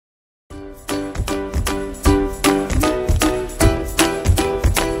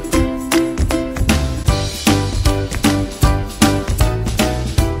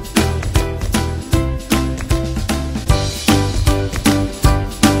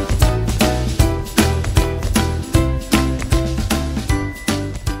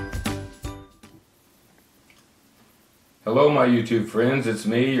Hello my YouTube friends, it's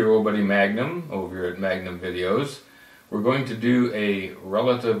me, your old buddy Magnum, over here at Magnum Videos. We're going to do a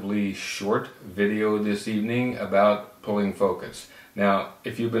relatively short video this evening about pulling focus. Now,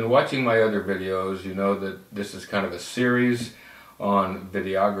 if you've been watching my other videos, you know that this is kind of a series on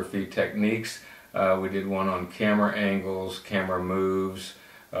videography techniques. We did one on camera angles, camera moves,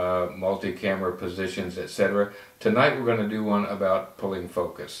 multi-camera positions, etc. Tonight we're going to do one about pulling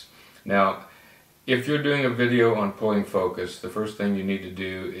focus. Now, if you're doing a video on pulling focus, the first thing you need to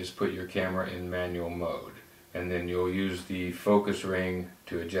do is put your camera in manual mode, and then you'll use the focus ring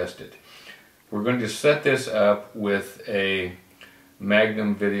to adjust it. We're going to set this up with a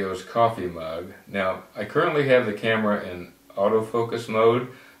Magnum Videos coffee mug. Now, I currently have the camera in autofocus mode,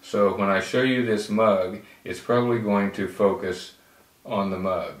 so when I show you this mug, it's probably going to focus on the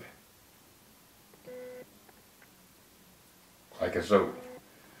mug, like so.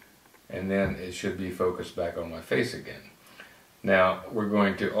 And then it should be focused back on my face again. Now we're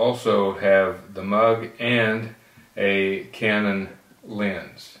going to also have the mug and a Canon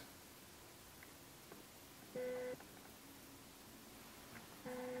lens.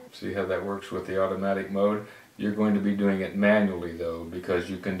 See how that works with the automatic mode? You're going to be doing it manually though, because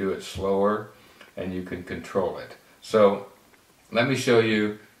you can do it slower and you can control it. So let me show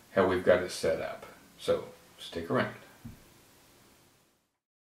you how we've got it set up. So stick around.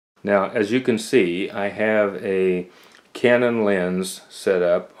 Now, as you can see, I have a Canon lens set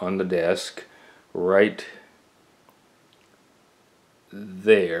up on the desk right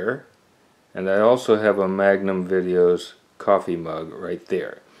there, and I also have a Magnum Videos coffee mug right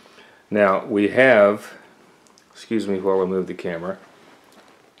there. Now, we have, excuse me while I move the camera,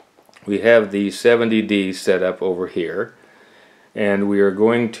 we have the 70D set up over here, and we are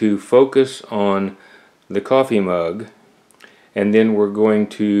going to focus on the coffee mug. And then we're going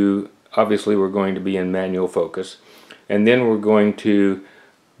to, obviously we're going to be in manual focus, and then we're going to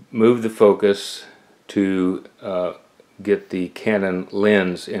move the focus to get the Canon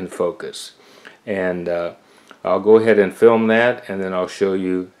lens in focus. And I'll go ahead and film that, and then I'll show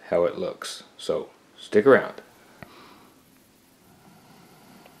you how it looks. So stick around.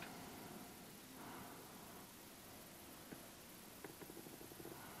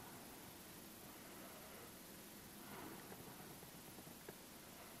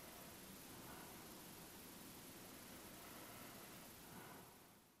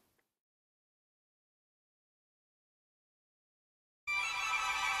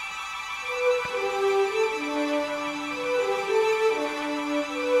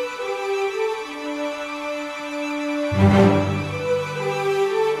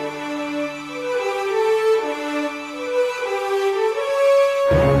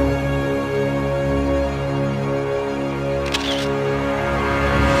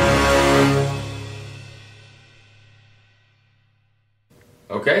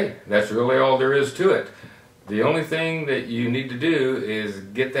 Okay, that's really all there is to it. The only thing that you need to do is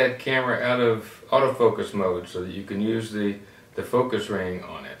get that camera out of autofocus mode so that you can use the focus ring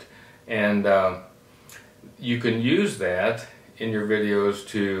on it. And you can use that in your videos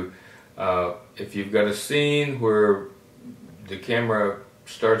to, if you've got a scene where the camera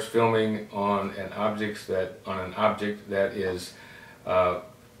starts filming on an object that is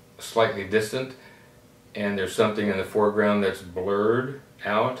slightly distant, and there's something in the foreground that's blurred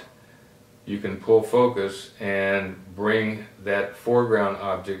out, you can pull focus and bring that foreground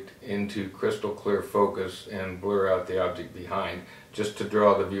object into crystal clear focus and blur out the object behind, just to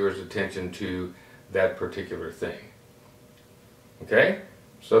draw the viewer's attention to that particular thing. Okay,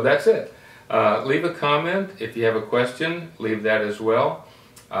 so that's it. Leave a comment if you have a question. Leave that as well.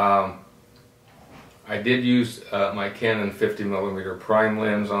 I did use my Canon 50mm prime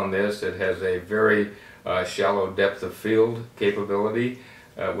lens on this. It has a very shallow depth of field capability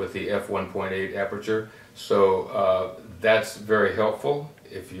with the f1.8 aperture, so that's very helpful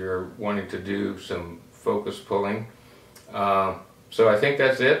if you're wanting to do some focus pulling. So I think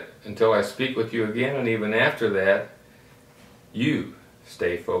that's it until I speak with you again, and even after that, you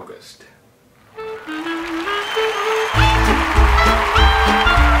stay focused.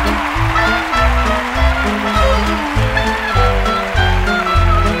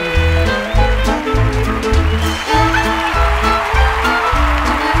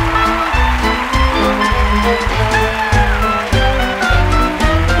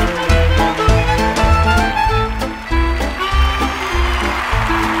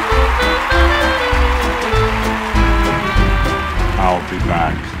 I'll be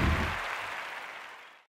back.